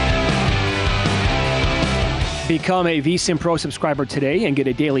VSiN. Become a VSiN Pro subscriber today and get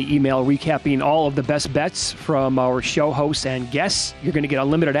a daily email recapping all of the best bets from our show hosts and guests. You're going to get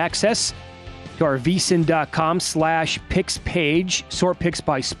unlimited access to our vsin.com/picks page, sort picks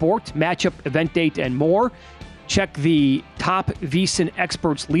by sport, matchup, event date, and more. Check the top VSiN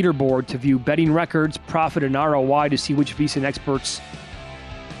experts leaderboard to view betting records, profit, and ROI to see which VSiN experts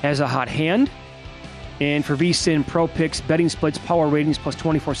has a hot hand. And for VSiN Pro Picks, betting splits, power ratings, plus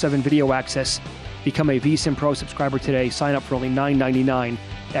 24/7 video access. Become a VSiN Pro subscriber today. Sign up for only $9.99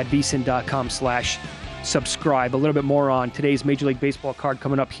 at vsin.com/subscribe. A little bit more on today's Major League Baseball card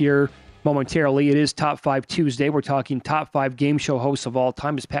coming up here momentarily. It is Top 5 Tuesday. We're talking top 5 game show hosts of all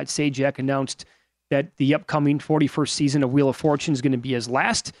time, as Pat Sajak announced that the upcoming 41st season of Wheel of Fortune is going to be his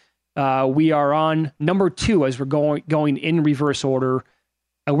last. We are on number 2 as we're going in reverse order.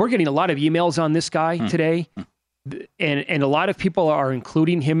 We're getting a lot of emails on this guy today, and a lot of people are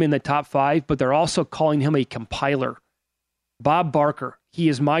including him in the top 5, but they're also calling him a compiler. Bob Barker. He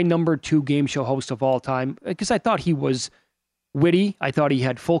is my number 2 game show host of all time because I thought he was witty. I thought he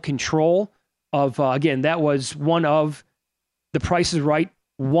had full control of, again, that was one of The Price is Right,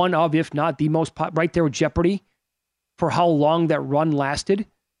 one of, if not the most, right there with Jeopardy for how long that run lasted.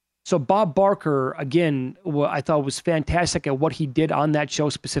 So Bob Barker, again, I thought was fantastic at what he did on that show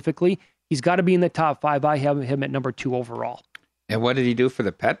specifically. He's got to be in the top 5. I have him at number 2 overall. And what did he do for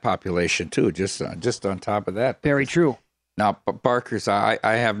the pet population, too, just on top of that? Very true. Now, Barker's, I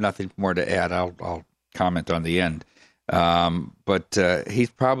have nothing more to add. I'll comment on the end. But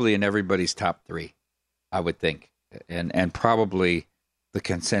he's probably in everybody's top 3, I would think, and probably the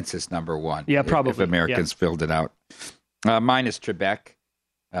consensus number 1. Yeah, probably. If Americans filled it out. Mine is Trebek,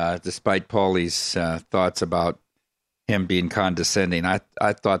 despite Paulie's thoughts about him being condescending. I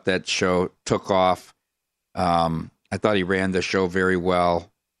thought that show took off. I thought he ran the show very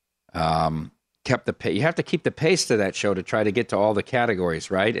well. Kept the pace. You have to keep the pace to that show to try to get to all the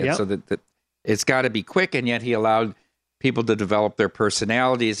categories, right? And so that it's got to be quick, and yet he allowed people to develop their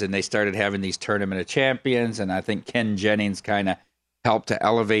personalities, and they started having these Tournament of Champions, and I think Ken Jennings kind of helped to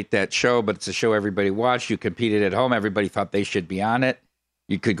elevate that show, but it's a show everybody watched. You competed at home. Everybody thought they should be on it.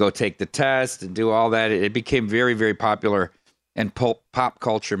 You could go take the test and do all that. It became very, very popular, and pop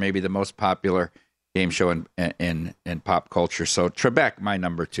culture, maybe the most popular game show in pop culture. So Trebek, my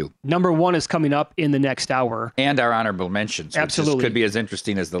number 2. Number 1 is coming up in the next hour. And our honorable mentions. Absolutely. Which could be as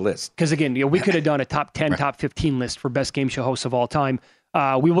interesting as the list. Because again, we could have done a top 10, top 15 list for best game show hosts of all time.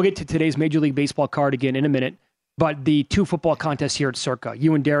 We will get to today's Major League Baseball card again in a minute. But the 2 football contests here at Circa,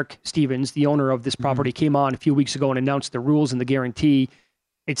 you and Derek Stevens, the owner of this property, came on a few weeks ago and announced the rules and the guarantee.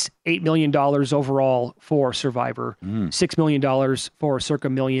 It's $8 million overall for Survivor, $6 million for Circa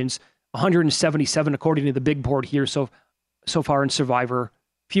Millions, 177 according to the big board here so far in Survivor.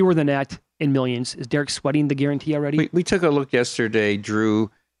 Fewer than that in Millions. Is Derek sweating the guarantee already? We took a look yesterday. Drew,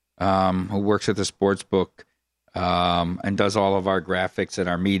 who works at the sports book and does all of our graphics and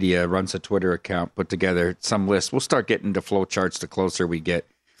our media, runs a Twitter account, put together some lists. We'll start getting to flow charts the closer we get.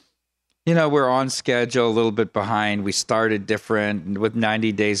 We're on schedule, a little bit behind. We started different. With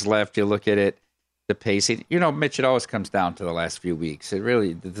 90 days left, you look at it, the pacing. Mitch, it always comes down to the last few weeks. It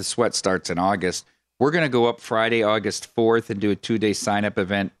really, the sweat starts in August. We're going to go up Friday, August 4th, and do a 2-day sign-up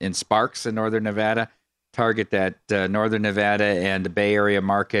event in Sparks in Northern Nevada. Target that Northern Nevada and the Bay Area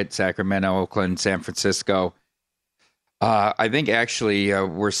market, Sacramento, Oakland, San Francisco. I think actually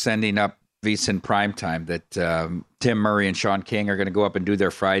we're sending up VSiN Primetime that Tim Murray and Sean King are going to go up and do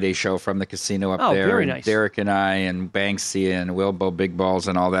their Friday show from the casino up there. Very and nice. Derek and I and Banksy and Wilbo Big Balls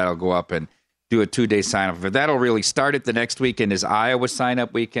and all that will go up and do a 2-day sign-up. But that'll really start it. The next weekend is Iowa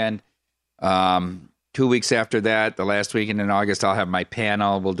sign-up weekend. 2 weeks after that, the last weekend in August, I'll have my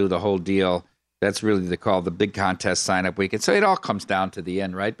panel. We'll do the whole deal. That's really the big contest sign-up weekend. So it all comes down to the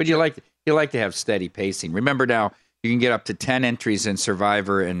end, right? But you like to have steady pacing. Remember now, you can get up to 10 entries in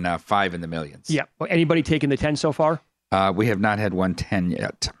Survivor and 5 in the Millions. Yeah. Anybody taking the 10 so far? We have not had 110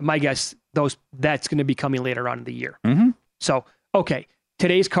 yet. My guess, that's going to be coming later on in the year. Mm-hmm. So, okay.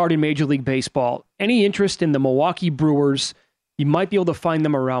 Today's card in Major League Baseball. Any interest in the Milwaukee Brewers? You might be able to find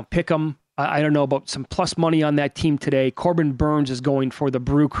them around Pick'em. I don't know about some plus money on that team today. Corbin Burns is going for the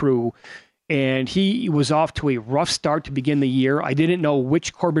Brew Crew, and he was off to a rough start to begin the year. I didn't know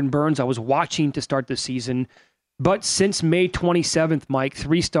which Corbin Burns I was watching to start the season, but since May 27th, Mike,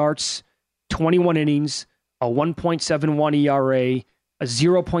 3 starts, 21 innings, a 1.71 ERA, a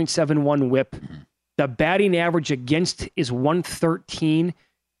 0.71 whip. The batting average against is 113,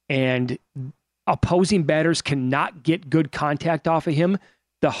 and opposing batters cannot get good contact off of him.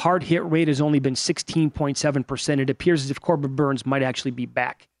 The hard hit rate has only been 16.7%. It appears as if Corbin Burns might actually be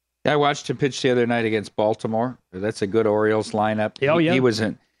back. I watched him pitch the other night against Baltimore. That's a good Orioles lineup. Oh, yeah.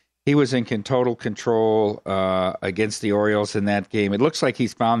 He was in total control against the Orioles in that game. It looks like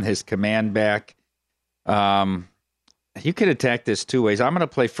he's found his command back. You could attack this 2 ways. I'm going to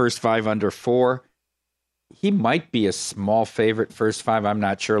play first 5 under 4. He might be a small favorite first 5. I'm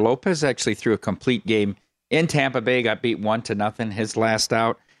not sure. Lopez actually threw a complete game in Tampa Bay, got beat 1-0 his last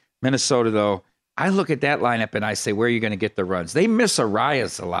out. Minnesota, though, I look at that lineup and I say, where are you going to get the runs? They miss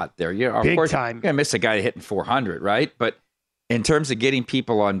Arias a lot there. Of Big course, time. You're going to miss a guy hitting 400, right? But in terms of getting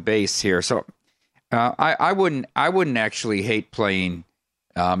people on base here. So I wouldn't actually hate playing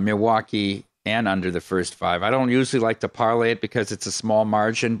Milwaukee and under the first 5. I don't usually like to parlay it because it's a small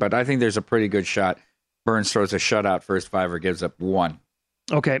margin, but I think there's a pretty good shot Burns throws a shutout first 5 or gives up 1.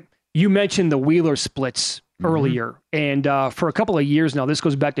 Okay. You mentioned the Wheeler splits earlier, and for a couple of years now, this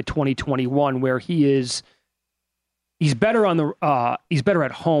goes back to 2021, where he's better he's better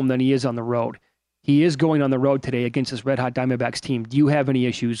at home than he is on the road. He is going on the road today against this Red Hot Diamondbacks team. Do you have any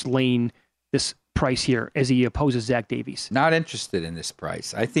issues laying this price here as he opposes Zach Davies? Not interested in this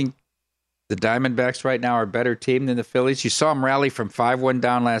price. I think the Diamondbacks right now are a better team than the Phillies. You saw them rally from 5-1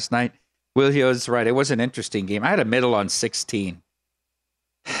 down last night. Willio's right. It was an interesting game. I had a middle on 16.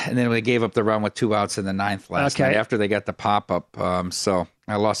 And then we gave up the run with 2 outs in the 9th last night after they got the pop-up. So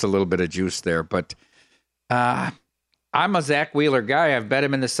I lost a little bit of juice there. But I'm a Zach Wheeler guy. I've bet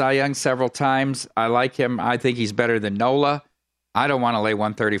him in the Cy Young several times. I like him. I think he's better than Nola. I don't want to lay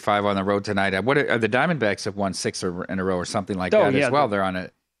 135 on the road tonight. The Diamondbacks have won 6 in a row or something like that as well. They're on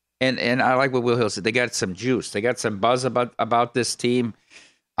it. And I like what Will Hill said. They got some juice. They got some buzz about this team.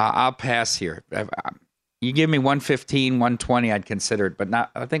 I'll pass here. You give me 115, 120, I'd consider it, but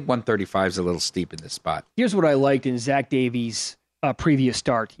not. I think 135 is a little steep in this spot. Here's what I liked in Zach Davies' previous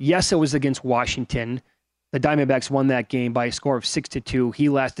start. Yes, it was against Washington. The Diamondbacks won that game by a score of 6-2. He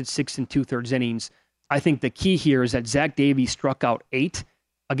lasted 6 2/3 innings. I think the key here is that Zach Davies struck out 8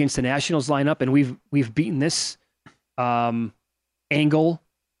 against the Nationals lineup, and we've beaten this angle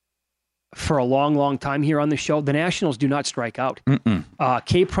for a long, long time here on the show. The Nationals do not strike out.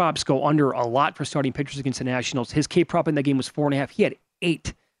 K-props go under a lot for starting pitchers against the Nationals. His K-prop in that game was 4.5. He had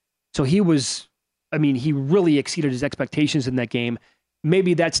 8. So he really exceeded his expectations in that game.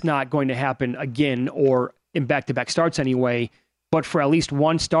 Maybe that's not going to happen again or in back-to-back starts anyway. But for at least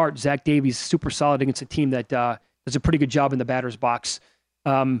one start, Zach Davies is super solid against a team that does a pretty good job in the batter's box.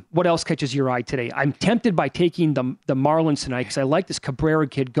 What else catches your eye today? I'm tempted by taking the Marlins tonight because I like this Cabrera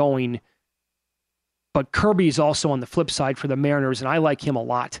kid going. But Kirby is also on the flip side for the Mariners, and I like him a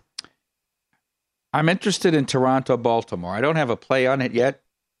lot. I'm interested in Toronto-Baltimore. I don't have a play on it yet.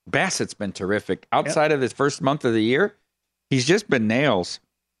 Bassett's been terrific. Outside of his first month of the year, he's just been nails.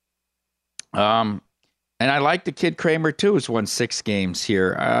 And I like the kid Kramer, too, who's won 6 games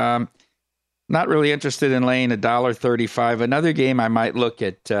here. Not really interested in laying $1.35. Another game I might look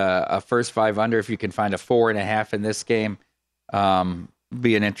at a first 5 under if you can find a 4.5 in this game.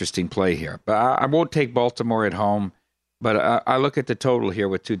 Be an interesting play here. But I won't take Baltimore at home, but I look at the total here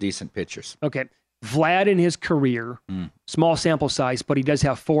with 2 decent pitchers. Okay. Vlad in his career, small sample size, but he does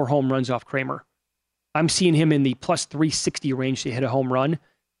have 4 home runs off Kramer. I'm seeing him in the plus 360 range to hit a home run.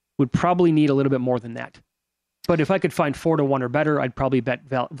 Would probably need a little bit more than that. But if I could find 4-1 or better, I'd probably bet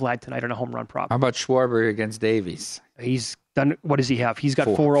Vlad tonight on a home run prop. How about Schwarber against Davies? He's done. What does he have? He's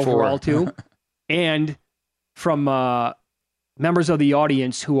got 4 overall too. And from members of the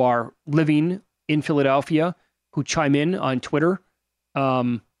audience who are living in Philadelphia, who chime in on Twitter,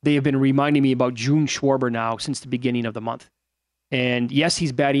 they have been reminding me about June Schwarber now since the beginning of the month. And yes,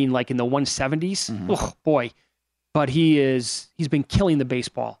 he's batting like in the 170s. Oh boy, but he's been killing the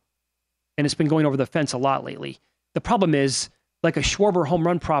baseball. And it's been going over the fence a lot lately. The problem is, like a Schwarber home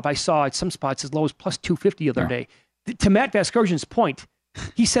run prop, I saw at some spots as low as plus 250 the other day. To Matt Vasgersian's point,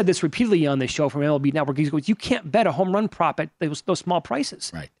 he said this repeatedly on this show from MLB Network. He goes, you can't bet a home run prop at those small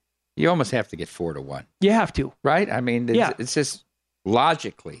prices. Right. You almost have to get 4-1. You have to. Right? I mean, it's just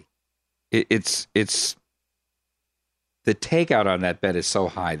logically, it's the takeout on that bet is so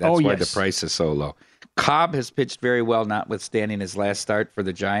high. That's why the price is so low. Cobb has pitched very well, notwithstanding his last start for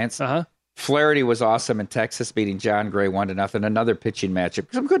the Giants. Flaherty was awesome in Texas, beating John Gray 1-0. Another pitching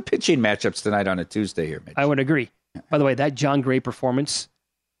matchup. Some good pitching matchups tonight on a Tuesday here, Mitch. I would agree. By the way, that John Gray performance,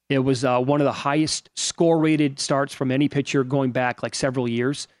 it was one of the highest score-rated starts from any pitcher going back like several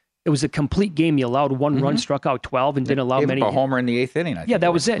years. It was a complete game. He allowed 1 run, struck out 12, and didn't allow many. A homer in the 8th inning. I think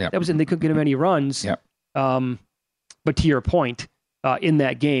that was it. Yep. That was it. They couldn't get him any runs. Yep. But to your point, in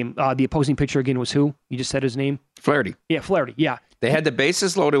that game, the opposing pitcher again was who? You just said his name? Flaherty. Yeah, Flaherty. Yeah. They had the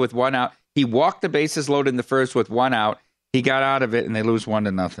bases loaded with 1 out. He walked the bases loaded in the first with 1 out. He got out of it, and they lose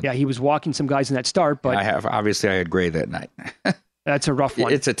 1-0. Yeah, he was walking some guys in that start, but I had Gray that night. That's a rough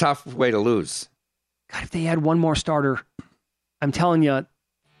one. It's a tough way to lose. God, if they had one more starter, I'm telling you,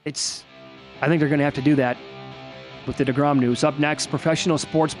 I think they're going to have to do that with the DeGrom news. Up next, professional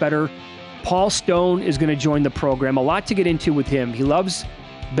sports bettor Paul Stone is going to join the program. A lot to get into with him. He loves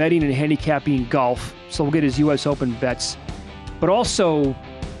betting and handicapping golf, so we'll get his U.S. Open bets. But also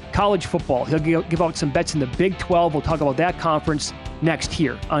college football. He'll give out some bets in the Big 12. We'll talk about that conference next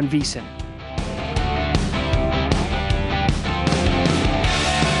here on VSiN.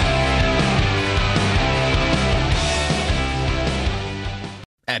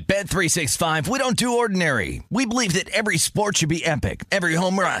 At Bet365, we don't do ordinary. We believe that every sport should be epic. Every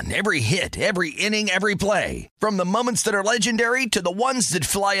home run, every hit, every inning, every play. From the moments that are legendary to the ones that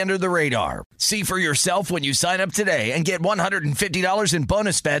fly under the radar. See for yourself when you sign up today and get $150 in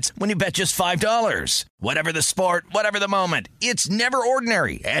bonus bets when you bet just $5. Whatever the sport, whatever the moment, it's never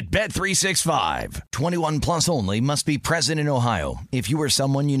ordinary at Bet365. 21 plus only. Must be present in Ohio. If you or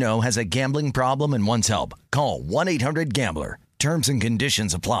someone you know has a gambling problem and wants help, call 1-800-GAMBLER. Terms and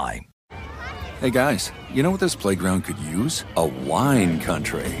conditions apply. Hey guys, you know what this playground could use? A wine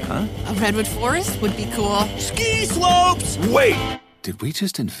country, huh? A redwood forest would be cool. Ski slopes! Wait! Did we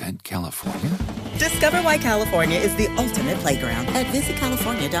just invent California? Discover why California is the ultimate playground at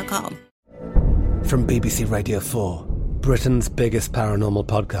visitcalifornia.com. From BBC Radio 4, Britain's biggest paranormal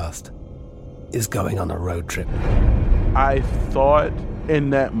podcast is going on a road trip. I thought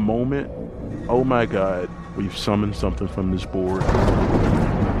in that moment, oh my God, we've summoned something from this board.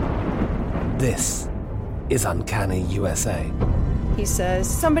 This is Uncanny USA. He says,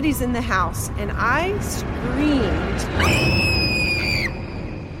 somebody's in the house, and I screamed.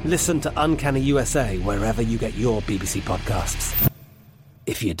 Listen to Uncanny USA wherever you get your BBC podcasts,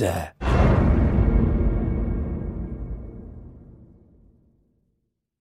 if you dare.